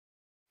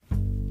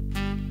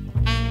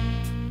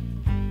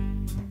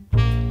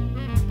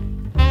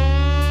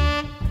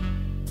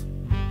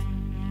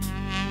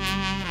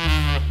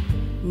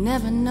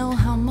Never know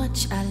how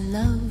much I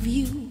love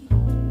you,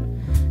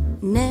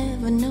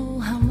 never know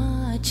how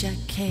much I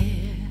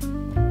care.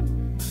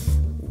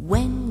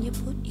 When you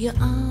put your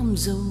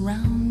arms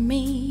around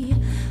me,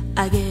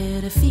 I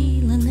get a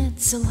feeling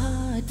that's so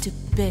hard to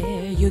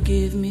bear. You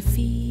give me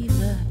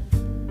fever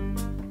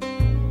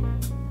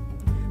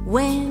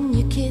when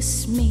you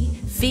kiss me,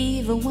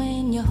 fever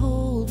when you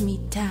hold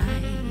me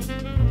tight,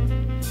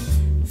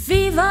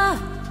 fever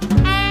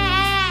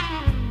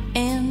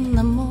in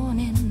the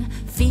morning,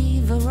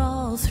 fever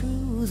all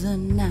through the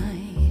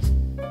night.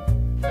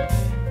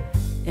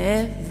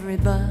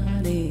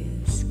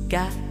 Everybody's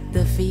got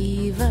the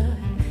fever,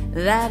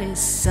 that is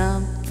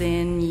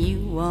something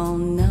you all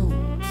know.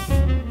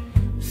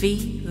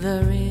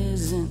 Fever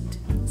isn't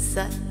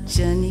such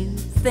a new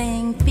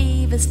thing,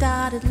 fever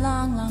started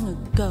long, long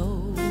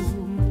ago.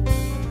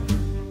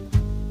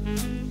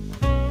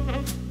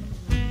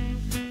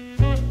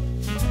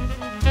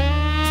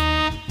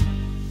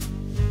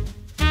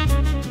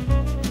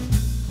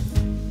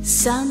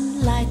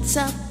 Sun lights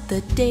up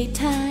the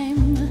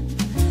daytime,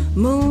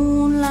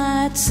 moon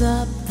lights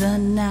up the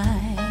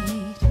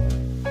night.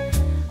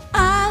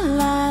 I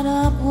light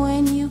up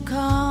when you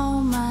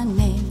call my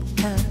name,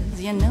 'cause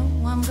you know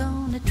I'm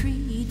gonna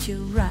treat you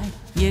right.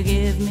 You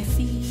give me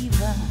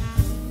fever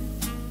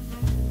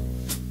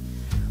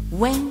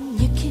when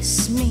you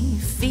kiss me,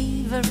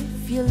 fever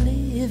if you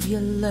live you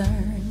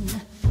learn,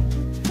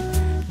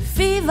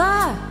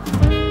 fever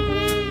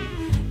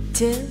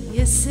till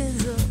you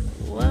sizzle.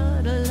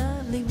 What a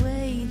lovely way